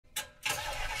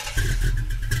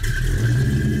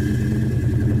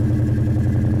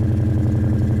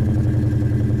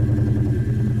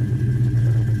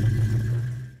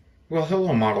Well,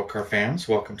 hello model car fans.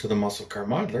 Welcome to the Muscle Car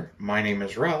Modeler. My name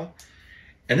is Rel,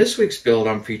 and this week's build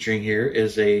I'm featuring here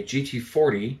is a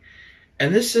GT40,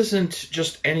 and this isn't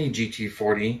just any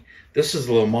GT40. This is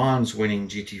Le Mans winning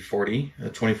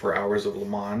GT40, 24 Hours of Le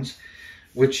Mans,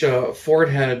 which Ford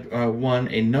had won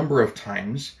a number of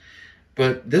times,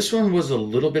 but this one was a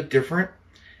little bit different,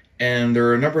 and there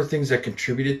are a number of things that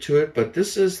contributed to it, but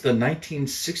this is the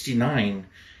 1969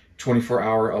 24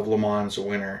 Hour of Le Mans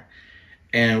winner.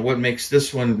 And what makes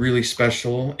this one really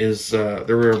special is there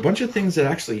were a bunch of things that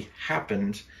actually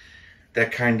happened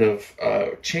that kind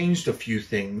of changed a few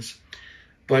things.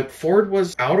 But Ford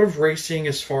was out of racing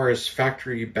as far as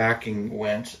factory backing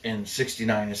went in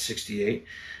 69 and 68.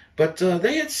 But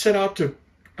they had set out to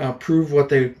prove what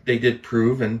they did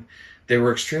prove, and they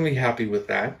were extremely happy with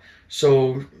that.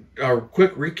 So a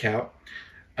quick recap.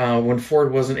 When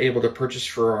Ford wasn't able to purchase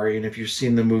Ferrari, and if you've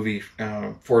seen the movie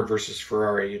Ford versus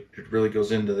Ferrari, it really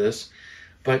goes into this.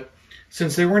 But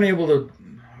since they weren't able to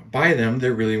buy them, they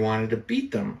really wanted to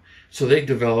beat them. So they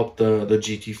developed the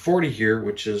GT40 here,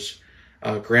 which is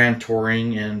Grand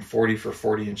Touring and 40 for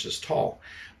 40 inches tall.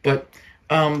 But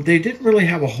they didn't really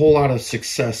have a whole lot of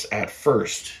success at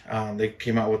first. They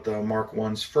came out with the Mark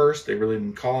 1s first. They really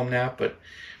didn't call them that, but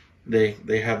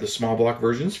they had the small block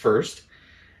versions first.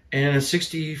 And in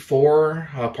 64,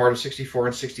 part of 64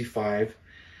 and 65,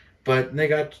 but they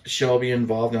got Shelby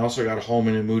involved, and also got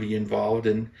Holman and Moody involved.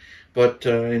 But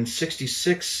in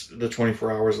 66, the 24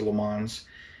 Hours of Le Mans,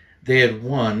 they had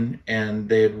won, and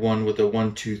they had won with a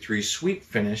 1-2-3 sweep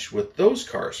finish with those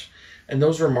cars. And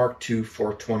those were Mark II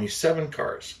 427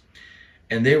 cars.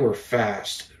 And they were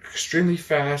fast, extremely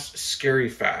fast, scary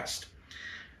fast.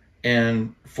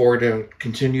 And Ford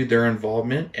continued their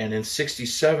involvement, and in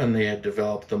 67 they had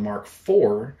developed the Mark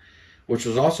IV, which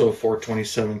was also a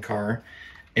 427 car,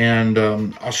 and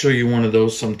I'll show you one of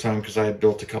those sometime because I had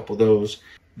built a couple of those.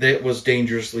 That was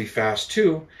dangerously fast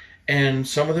too, and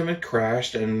some of them had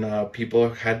crashed and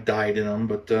people had died in them,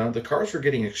 but the cars were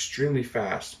getting extremely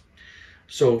fast.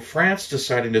 So France,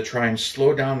 deciding to try and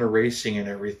slow down the racing and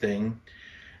everything,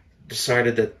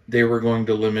 decided that they were going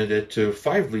to limit it to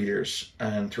 5 liters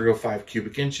and 305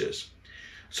 cubic inches.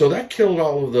 So that killed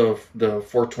all of the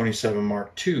 427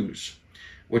 Mark IIs,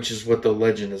 which is what the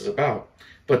legend is about.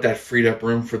 But that freed up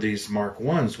room for these Mark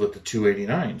 1s with the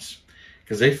 289s,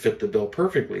 because they fit the bill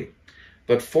perfectly.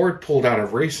 But Ford pulled out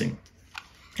of racing.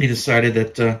 He decided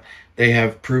that they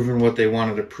have proven what they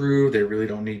wanted to prove. They really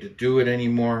don't need to do it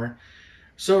anymore.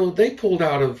 So they pulled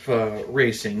out of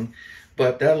racing.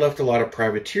 But that left a lot of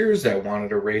privateers that wanted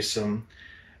to race them.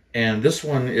 And this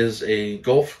one is a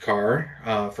Gulf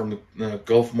car from the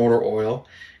Gulf Motor Oil,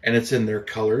 and it's in their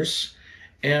colors.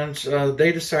 And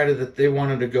they decided that they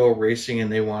wanted to go racing,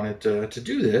 and they wanted to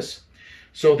do this.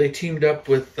 So they teamed up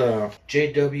with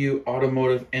JW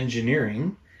Automotive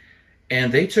Engineering,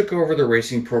 and they took over the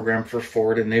racing program for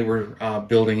Ford, and they were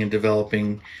building and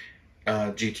developing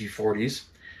GT40s.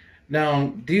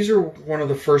 Now, these are one of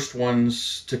the first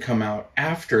ones to come out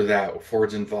after that,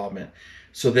 Ford's involvement.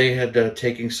 So they had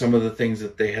taken some of the things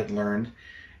that they had learned,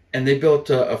 and they built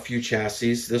a few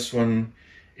chassis. This one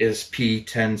is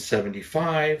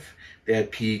P1075. They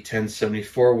had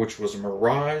P1074, which was a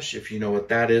Mirage. If you know what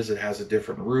that is, it has a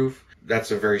different roof.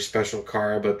 That's a very special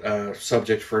car, but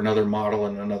subject for another model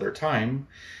and another time.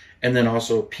 And then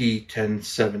also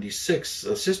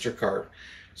P1076, a sister car.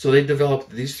 So they developed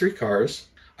these 3 cars.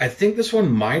 I think this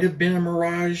one might have been a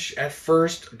Mirage at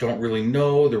first. Don't really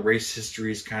know. The race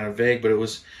history is kind of vague, but it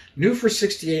was new for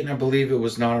 68, and I believe it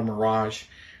was not a Mirage,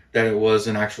 that it was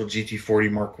an actual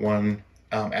GT40 Mark I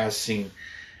as seen.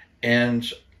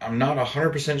 And I'm not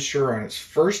 100% sure on its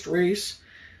first race,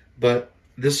 but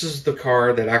this is the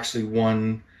car that actually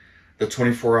won the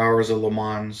 24 Hours of Le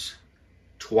Mans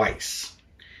twice,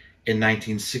 in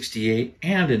 1968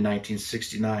 and in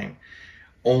 1969.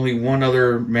 Only one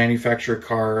other manufacturer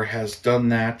car has done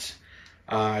that.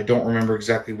 I don't remember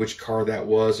exactly which car that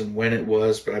was and when it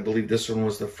was, but I believe this one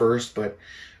was the first, but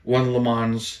won Le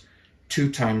Mans 2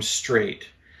 times straight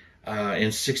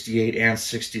in 68 and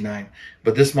 69.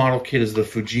 But this model kit is the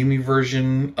Fujimi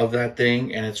version of that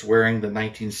thing, and it's wearing the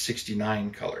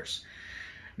 1969 colors.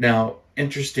 Now,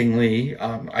 interestingly,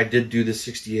 I did do the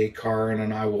 68 car,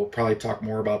 and I will probably talk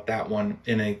more about that one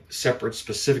in a separate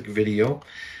specific video.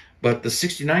 But the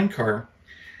 69 car,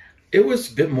 it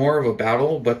was a bit more of a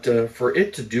battle, but for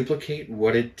it to duplicate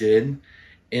what it did,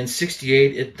 in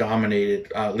 68 it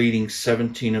dominated, leading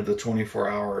 17 of the 24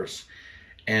 hours,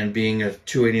 and being a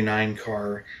 289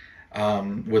 car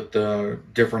with the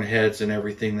different heads and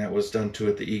everything that was done to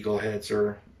it, the eagle heads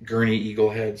or gurney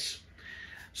eagle heads.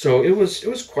 So it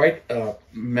was quite a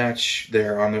match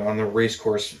there on the race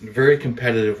course, very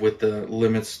competitive with the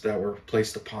limits that were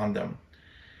placed upon them.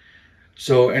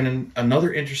 So, and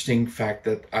another interesting fact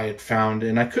that I had found,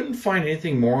 and I couldn't find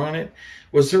anything more on it,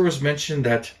 was there was mention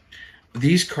that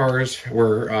these cars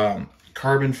were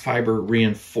carbon fiber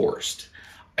reinforced.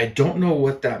 I don't know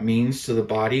what that means to the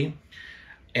body,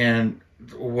 and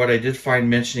what I did find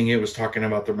mentioning it was talking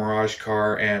about the Mirage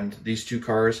car and these two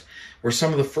cars were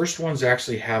some of the first ones that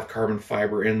actually have carbon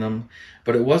fiber in them,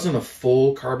 but it wasn't a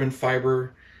full carbon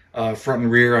fiber front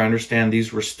and rear. I understand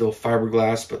these were still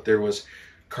fiberglass, but there was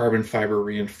carbon fiber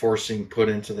reinforcing put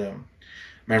into them.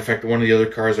 Matter of fact, one of the other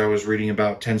cars I was reading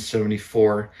about,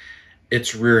 1074,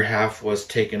 its rear half was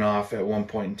taken off at one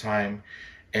point in time,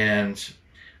 and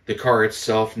the car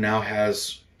itself now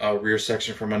has a rear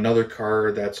section from another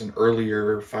car that's an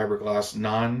earlier fiberglass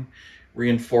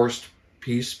non-reinforced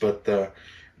piece, but the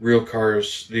real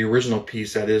cars, the original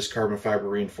piece that is carbon fiber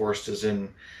reinforced is in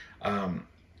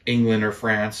England or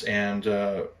France, and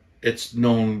it's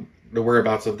known, the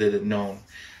whereabouts of it is known.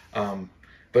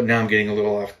 But now I'm getting a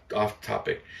little off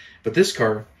topic. But this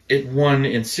car, it won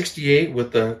in 68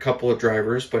 with a couple of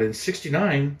drivers, but in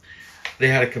 69 they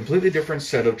had a completely different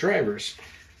set of drivers.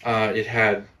 It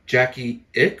had Jackie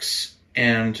Ickx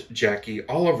and Jackie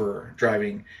Oliver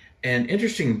driving. And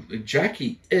interesting,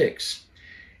 Jackie Ickx,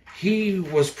 he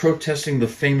was protesting the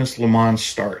famous Le Mans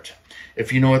start.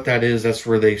 If you know what that is, that's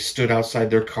where they stood outside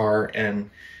their car and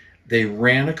they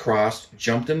ran across,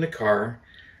 jumped in the car,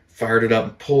 fired it up,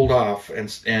 and pulled off.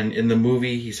 And in the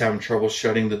movie, he's having trouble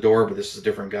shutting the door, but this is a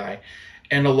different guy.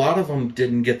 And a lot of them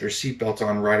didn't get their seatbelts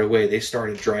on right away. They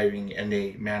started driving and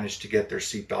they managed to get their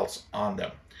seatbelts on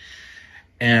them.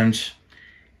 And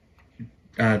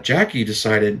Jackie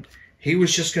decided he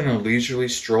was just going to leisurely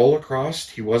stroll across.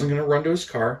 He wasn't going to run to his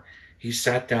car. He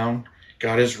sat down,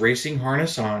 got his racing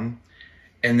harness on,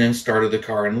 and then started the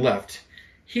car and left.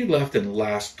 He left in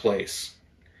last place.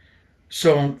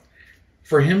 So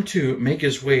for him to make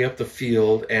his way up the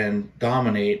field and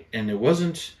dominate, and it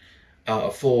wasn't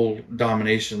a full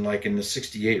domination like in the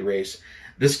 68 race,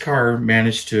 this car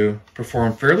managed to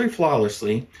perform fairly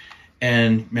flawlessly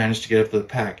and managed to get up to the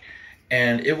pack.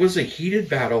 And it was a heated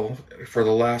battle for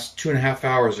the last 2.5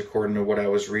 hours, according to what I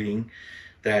was reading,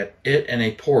 that it and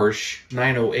a Porsche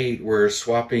 908 were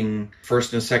swapping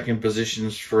first and second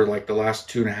positions for like the last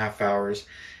 2.5 hours.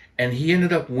 And he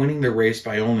ended up winning the race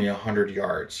by only 100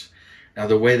 yards. Now,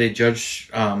 the way they judge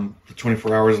the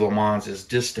 24 Hours of Le Mans is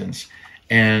distance,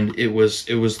 and it was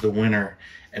the winner.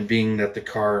 And being that the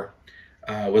car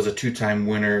was a two-time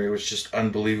winner, it was just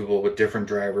unbelievable with different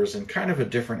drivers and kind of a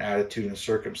different attitude and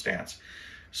circumstance.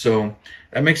 So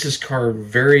that makes this car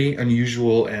very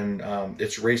unusual, and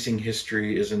its racing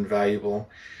history is invaluable.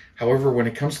 However, when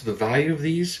it comes to the value of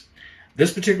these,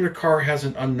 this particular car has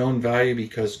an unknown value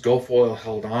because Gulf Oil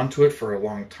held on to it for a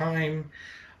long time.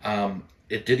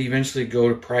 It did eventually go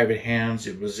to private hands.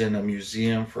 It was in a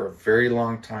museum for a very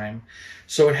long time.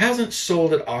 So it hasn't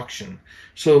sold at auction.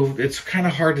 So it's kind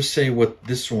of hard to say what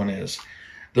this one is.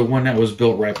 The one that was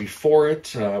built right before it,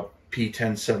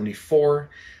 P1074,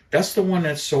 that's the one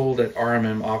that sold at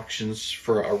RMM auctions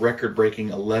for a record-breaking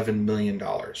 $11 million.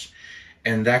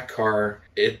 And that car,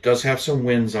 it does have some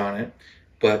wins on it,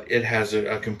 but it has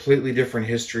a completely different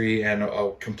history and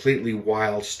a completely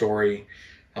wild story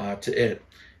to it.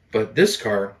 But this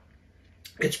car,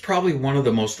 it's probably one of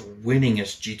the most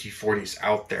winningest GT40s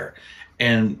out there.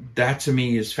 And that to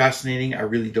me is fascinating. I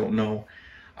really don't know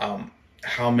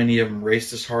how many of them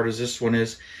raced as hard as this one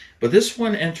is. But this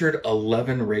one entered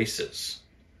 11 races.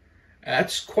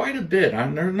 That's quite a bit.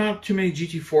 There are not too many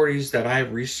GT40s that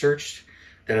I've researched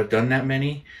that have done that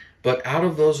many. But out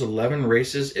of those 11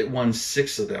 races, it won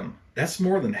 6 of them. That's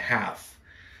more than half.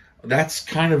 That's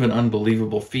kind of an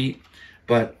unbelievable feat.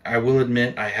 But I will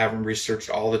admit I haven't researched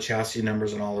all the chassis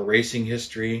numbers and all the racing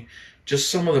history. Just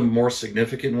some of the more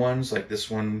significant ones, like this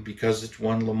one, because it's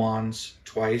won Le Mans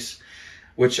twice,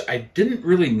 which I didn't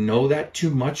really know that too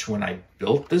much when I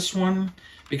built this one,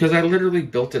 because I literally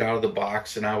built it out of the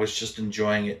box and I was just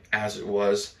enjoying it as it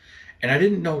was. And I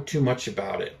didn't know too much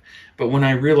about it. But when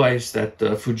I realized that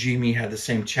the Fujimi had the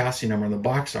same chassis number in the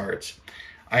box arts,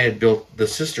 I had built the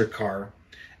sister car,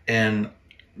 and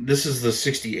this is the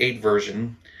 68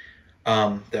 version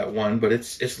that won, but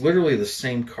it's literally the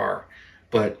same car.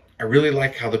 But I really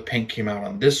like how the paint came out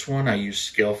on this one. I used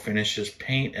Scale Finishes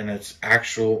paint, and it's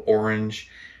actual orange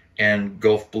and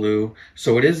Gulf blue.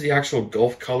 So it is the actual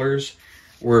Gulf colors,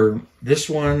 where this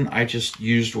one I just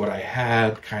used what I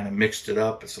had, kind of mixed it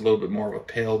up. It's a little bit more of a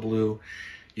pale blue.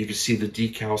 You can see the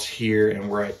decals here and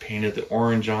where I painted the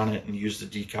orange on it and used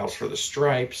the decals for the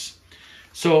stripes.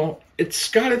 So it's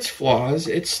got its flaws.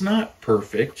 It's not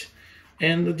perfect,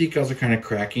 and the decals are kind of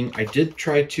cracking. I did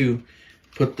try to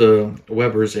put the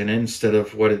Webers in it instead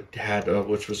of what it had,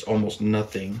 which was almost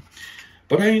nothing.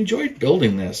 But I enjoyed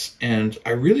building this, and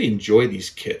I really enjoy these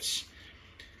kits,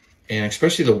 and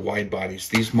especially the wide bodies.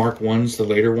 These Mark 1s, the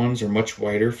later ones, are much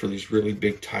wider for these really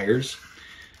big tires.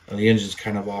 The engine's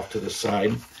kind of off to the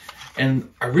side. And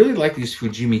I really like these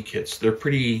Fujimi kits. They're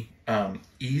pretty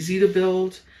easy to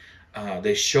build.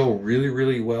 They show really,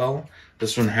 really well.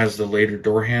 This one has the later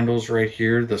door handles right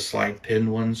here, the slide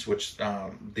pin ones, which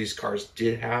these cars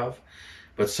did have,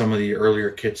 but some of the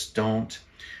earlier kits don't.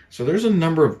 So there's a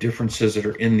number of differences that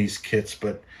are in these kits,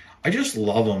 but I just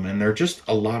love them, and they're just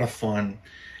a lot of fun.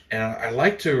 And I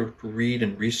like to read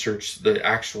and research the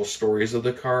actual stories of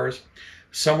the cars.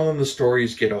 Some of them, the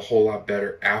stories get a whole lot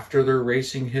better after their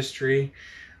racing history.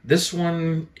 This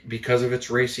one, because of its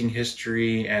racing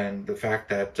history and the fact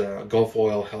that Gulf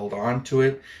Oil held on to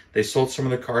it, they sold some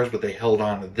of the cars, but they held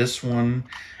on to this one,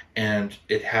 and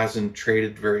it hasn't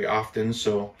traded very often.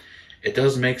 So it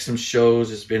does make some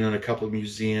shows. It's been in a couple of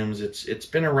museums. It's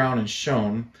been around and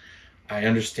shown. I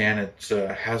understand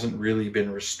it hasn't really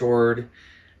been restored,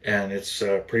 and it's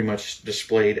pretty much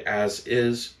displayed as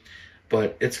is.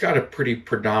 But it's got a pretty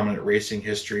predominant racing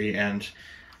history, and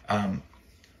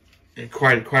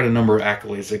quite a number of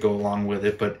accolades that go along with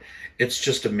it. But it's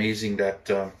just amazing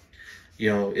that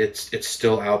it's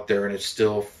still out there, and it's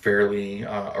still fairly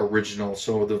original.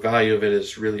 So the value of it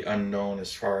is really unknown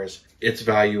as far as its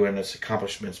value and its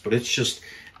accomplishments. But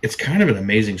it's kind of an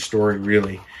amazing story,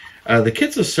 really. The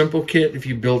kit's a simple kit. If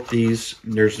you built these,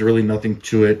 there's really nothing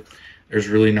to it. There's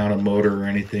really not a motor or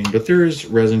anything, but there is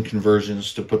resin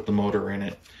conversions to put the motor in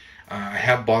it. I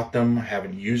have bought them. I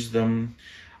haven't used them.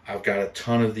 I've got a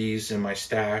ton of these in my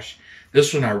stash.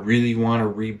 This one I really want to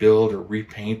rebuild or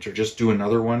repaint or just do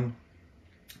another one.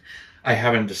 I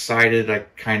haven't decided.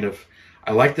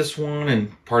 I like this one,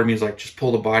 and part of me is like, just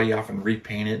pull the body off and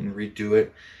repaint it and redo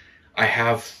it. I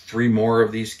have 3 more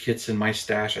of these kits in my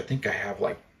stash. I think I have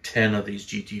like 10 of these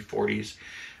GT40s.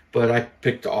 But I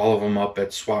picked all of them up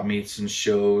at swap meets and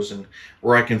shows, and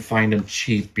where I can find them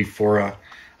cheap before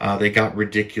they got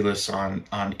ridiculous on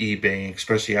eBay,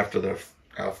 especially after the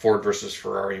Ford versus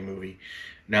Ferrari movie.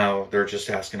 Now they're just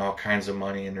asking all kinds of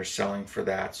money, and they're selling for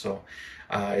that. So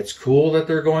it's cool that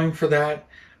they're going for that,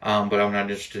 but I'm not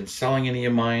interested in selling any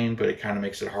of mine, but it kind of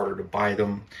makes it harder to buy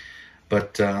them.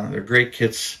 But they're great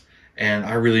kits, and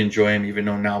I really enjoy them, even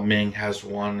though now Ming has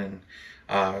one,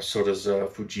 and so does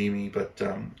Fujimi. But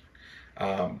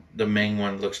the Ming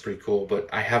one looks pretty cool, but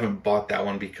I haven't bought that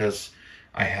one because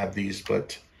I have these.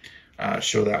 But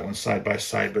show that one side by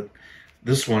side. But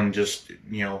this one, just,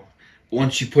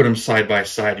 once you put them side by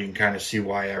side, you can kind of see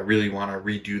why I really want to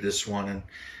redo this one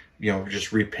and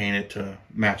just repaint it to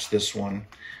match this one.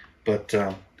 But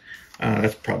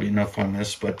that's probably enough on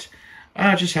this. But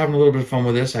just having a little bit of fun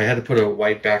with this. I had to put a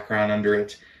white background under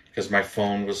it because my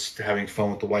phone was having fun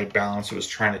with the white balance. It was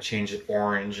trying to change it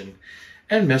orange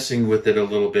and messing with it a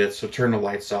little bit. So turn the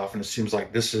lights off, and it seems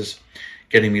like this is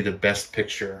getting me the best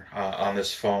picture on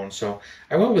this phone. So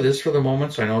I went with this for the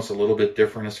moment. So I know it's a little bit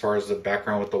different as far as the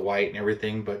background with the white and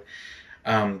everything, but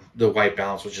the white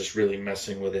balance was just really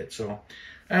messing with it. So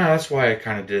that's why I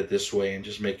kind of did it this way and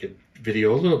just make a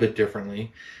video a little bit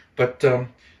differently. But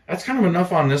that's kind of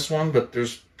enough on this one, but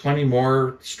there's plenty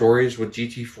more stories with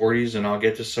GT40s, and I'll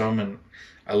get to some, and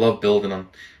I love building them.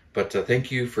 But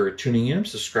thank you for tuning in,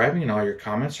 subscribing, and all your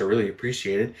comments. I really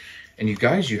appreciate it. And you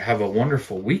guys, you have a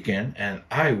wonderful weekend, and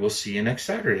I will see you next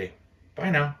Saturday.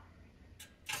 Bye now.